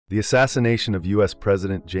The assassination of U.S.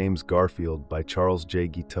 President James Garfield by Charles J.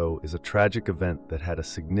 Guiteau is a tragic event that had a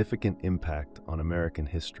significant impact on American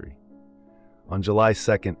history. On July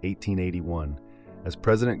 2, 1881, as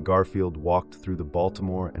President Garfield walked through the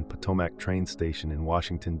Baltimore and Potomac train station in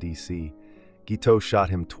Washington, D.C., Guiteau shot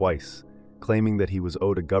him twice, claiming that he was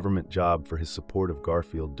owed a government job for his support of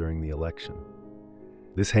Garfield during the election.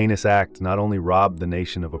 This heinous act not only robbed the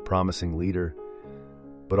nation of a promising leader,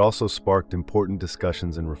 but also sparked important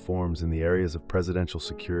discussions and reforms in the areas of presidential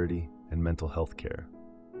security and mental health care.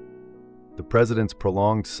 The president's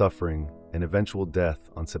prolonged suffering and eventual death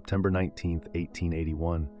on September 19,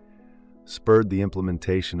 1881, spurred the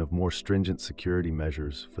implementation of more stringent security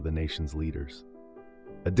measures for the nation's leaders.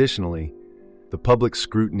 Additionally, the public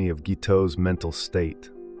scrutiny of Guiteau's mental state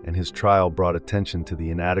and his trial brought attention to the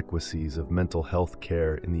inadequacies of mental health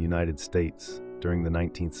care in the United States during the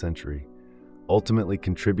 19th century, ultimately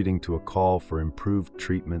contributing to a call for improved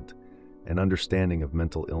treatment and understanding of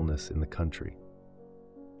mental illness in the country.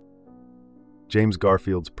 James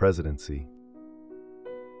Garfield's presidency.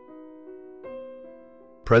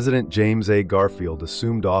 President James A. Garfield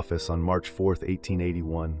assumed office on March 4,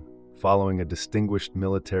 1881, following a distinguished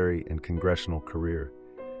military and congressional career.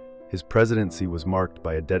 His presidency was marked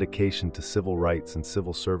by a dedication to civil rights and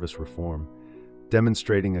civil service reform,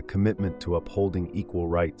 demonstrating a commitment to upholding equal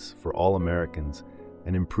rights for all Americans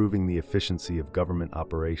and improving the efficiency of government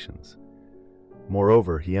operations.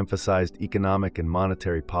 Moreover, he emphasized economic and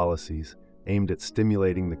monetary policies aimed at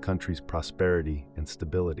stimulating the country's prosperity and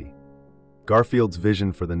stability. Garfield's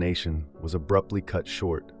vision for the nation was abruptly cut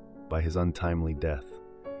short by his untimely death.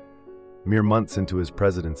 Mere months into his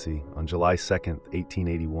presidency, on July 2,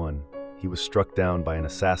 1881, he was struck down by an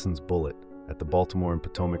assassin's bullet at the Baltimore and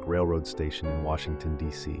Potomac Railroad Station in Washington,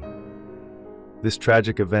 D.C. This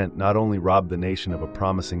tragic event not only robbed the nation of a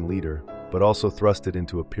promising leader, but also thrust it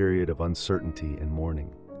into a period of uncertainty and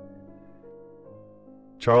mourning.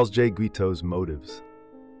 Charles J. Guiteau's motives.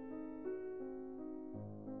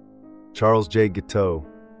 Charles J. Guiteau,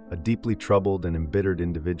 a deeply troubled and embittered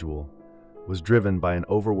individual, was driven by an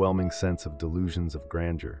overwhelming sense of delusions of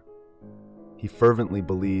grandeur. He fervently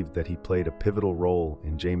believed that he played a pivotal role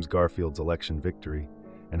in James Garfield's election victory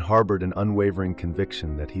and harbored an unwavering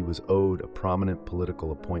conviction that he was owed a prominent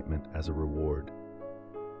political appointment as a reward.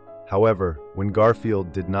 However, when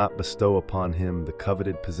Garfield did not bestow upon him the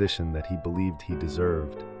coveted position that he believed he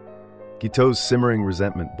deserved, Guiteau's simmering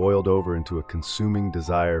resentment boiled over into a consuming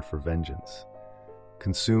desire for vengeance.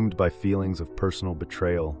 Consumed by feelings of personal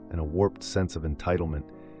betrayal and a warped sense of entitlement,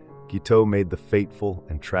 Guiteau made the fateful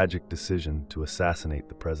and tragic decision to assassinate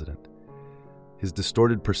the president. His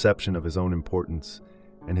distorted perception of his own importance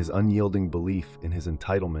and his unyielding belief in his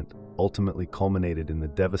entitlement ultimately culminated in the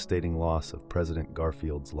devastating loss of President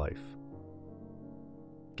Garfield's life.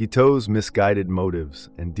 Guiteau's misguided motives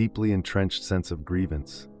and deeply entrenched sense of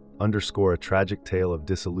grievance underscore a tragic tale of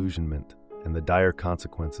disillusionment and the dire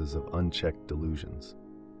consequences of unchecked delusions.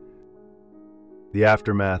 The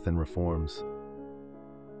aftermath and reforms.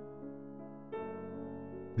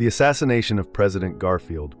 The assassination of President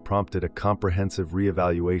Garfield prompted a comprehensive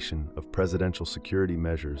reevaluation of presidential security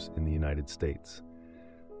measures in the United States.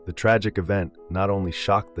 The tragic event not only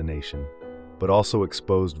shocked the nation, but also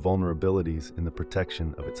exposed vulnerabilities in the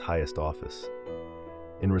protection of its highest office.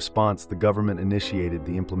 In response, the government initiated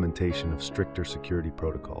the implementation of stricter security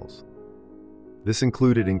protocols. This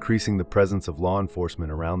included increasing the presence of law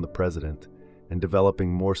enforcement around the president and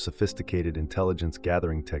developing more sophisticated intelligence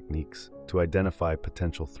gathering techniques to identify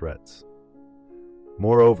potential threats.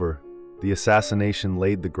 Moreover, the assassination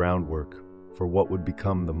laid the groundwork for what would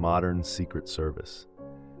become the modern Secret Service,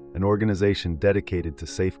 an organization dedicated to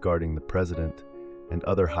safeguarding the president and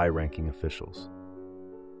other high-ranking officials.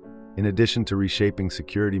 In addition to reshaping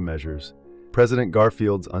security measures, President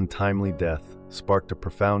Garfield's untimely death sparked a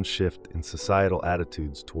profound shift in societal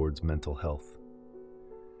attitudes towards mental health.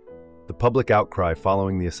 The public outcry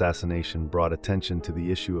following the assassination brought attention to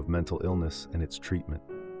the issue of mental illness and its treatment.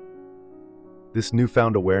 This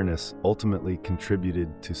newfound awareness ultimately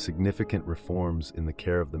contributed to significant reforms in the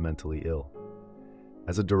care of the mentally ill.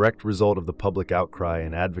 As a direct result of the public outcry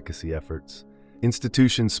and advocacy efforts,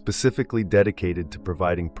 institutions specifically dedicated to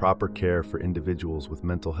providing proper care for individuals with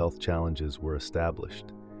mental health challenges were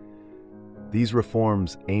established. These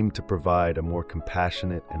reforms aim to provide a more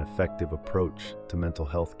compassionate and effective approach to mental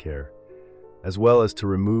health care, as well as to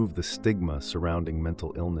remove the stigma surrounding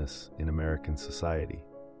mental illness in American society.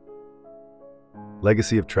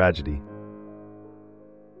 Legacy of tragedy.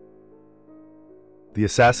 The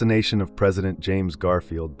assassination of President James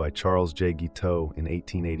Garfield by Charles J. Guiteau in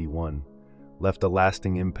 1881 left a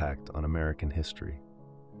lasting impact on American history.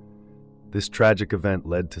 This tragic event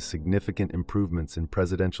led to significant improvements in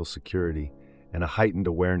presidential security and a heightened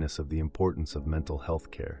awareness of the importance of mental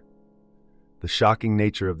health care. The shocking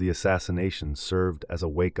nature of the assassination served as a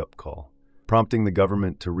wake-up call, prompting the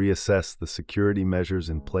government to reassess the security measures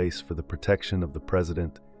in place for the protection of the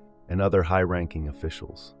president and other high-ranking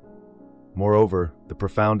officials. Moreover, the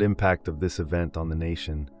profound impact of this event on the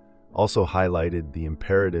nation also highlighted the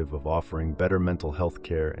imperative of offering better mental health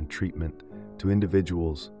care and treatment to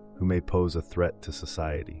individuals who may pose a threat to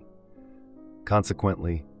society.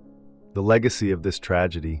 Consequently, the legacy of this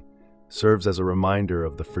tragedy serves as a reminder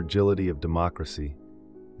of the fragility of democracy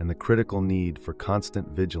and the critical need for constant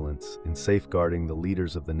vigilance in safeguarding the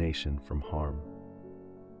leaders of the nation from harm.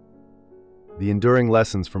 The enduring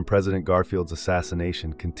lessons from President Garfield's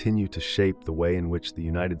assassination continue to shape the way in which the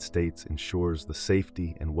United States ensures the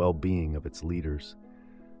safety and well-being of its leaders,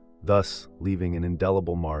 thus leaving an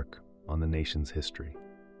indelible mark on the nation's history.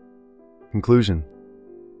 Conclusion.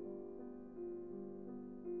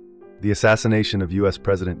 The assassination of U.S.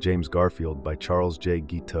 President James Garfield by Charles J.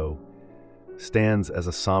 Guiteau stands as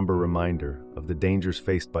a somber reminder of the dangers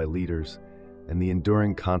faced by leaders and the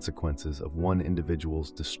enduring consequences of one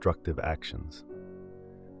individual's destructive actions.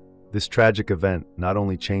 This tragic event not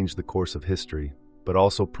only changed the course of history, but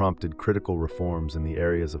also prompted critical reforms in the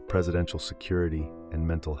areas of presidential security and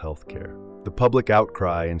mental health care. The public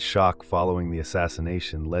outcry and shock following the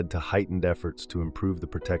assassination led to heightened efforts to improve the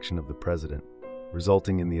protection of the president,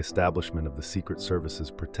 resulting in the establishment of the Secret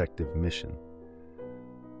Service's protective mission.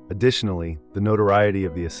 Additionally, the notoriety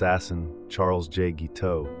of the assassin, Charles J.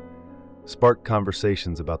 Guiteau, sparked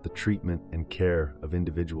conversations about the treatment and care of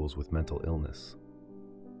individuals with mental illness.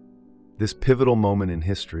 This pivotal moment in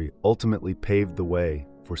history ultimately paved the way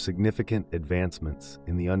for significant advancements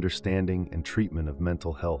in the understanding and treatment of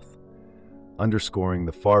mental health, underscoring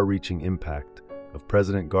the far-reaching impact of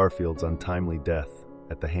President Garfield's untimely death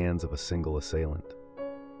at the hands of a single assailant.